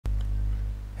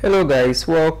Hello guys,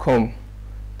 welcome.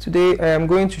 Today I am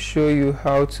going to show you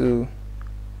how to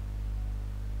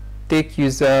take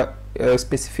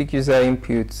specific user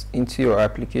inputs into your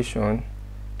application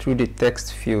through the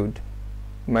text field.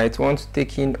 You might want to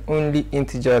take in only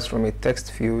integers from a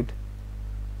text field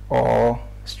or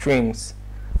strings,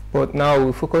 but now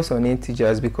we'll focus on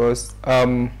integers because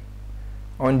on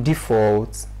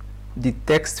default the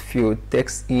text field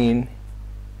takes in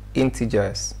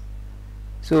integers.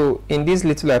 So in this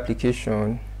little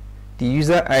application, the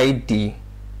user ID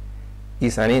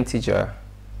is an integer,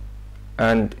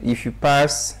 and if you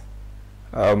pass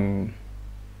a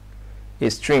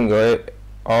string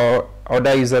or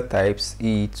other user types,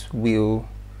 it will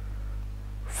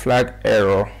flag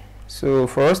error. So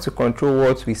for us to control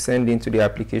what we send into the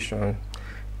application,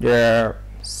 there are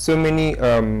so many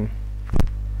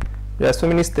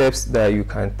steps that you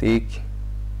can take,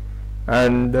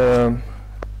 and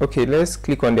okay, let's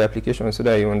click on the application so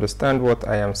that you understand what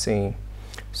I am saying.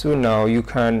 So now you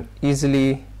can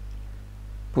easily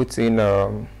put in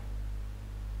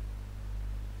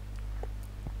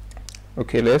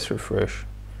okay, let's refresh.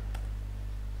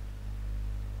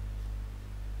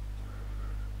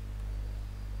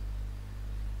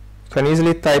 You can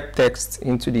easily type text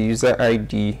into the user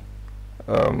ID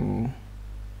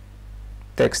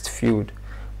text field,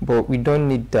 but we don't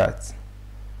need that.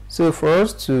 So for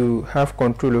us to have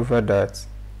control over that,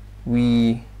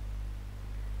 we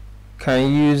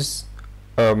can use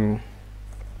an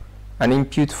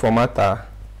input formatter.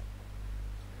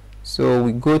 So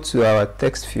we go to our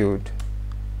text field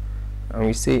and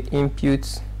we say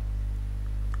input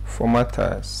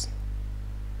formatters.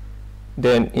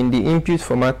 Then in the input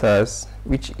formatters,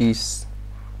 which is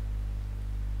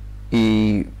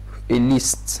a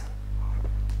list,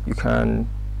 you can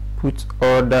put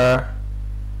other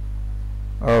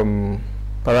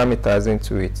parameters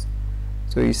into it.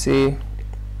 So you say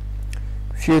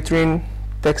filtering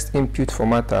text input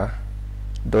formatter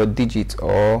dot digit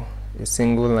or a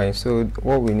single line. So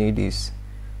what we need is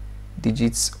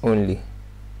digits only.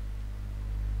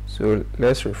 So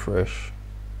let's refresh.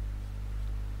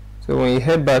 So when you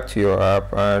head back to your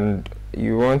app and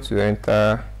you want to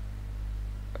enter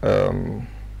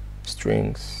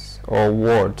strings or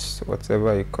words,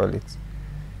 whatever you call it,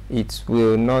 it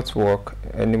will not work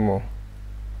anymore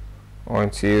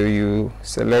until you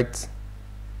select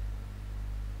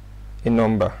a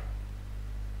number.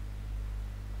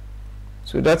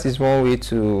 So that is one way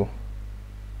to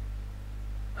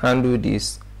handle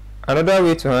this. Another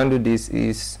way to handle this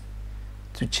is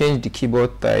to change the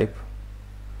keyboard type,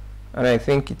 and I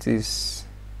think it is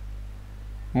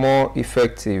more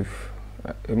effective,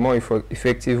 a more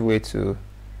effective way to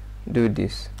do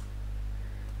this.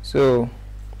 So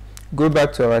go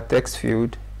back to our text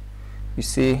field, you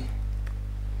see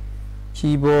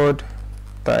keyboard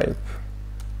type,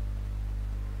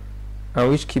 and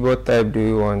which keyboard type do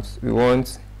we want? We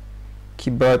want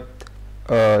keyboard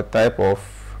type of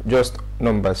just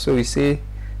numbers. So we say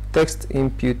text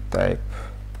input type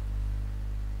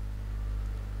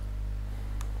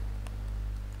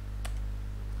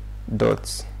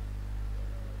dot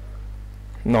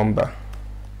number.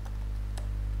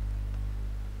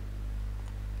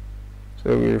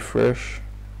 So we refresh,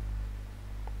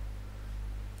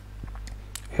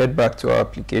 head back to our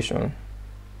application,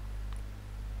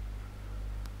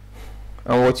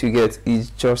 and what you get is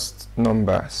just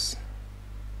numbers.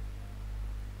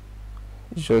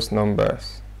 Just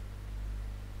numbers.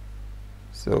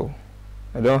 So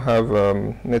I don't have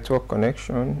network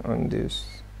connection on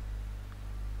this.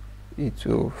 It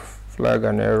will flag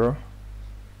an error.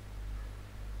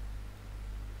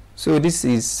 So this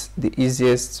is the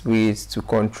easiest way to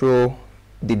control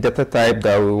the data type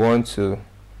that we want to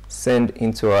send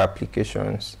into our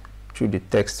applications through the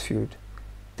text field.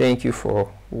 Thank you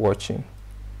for watching.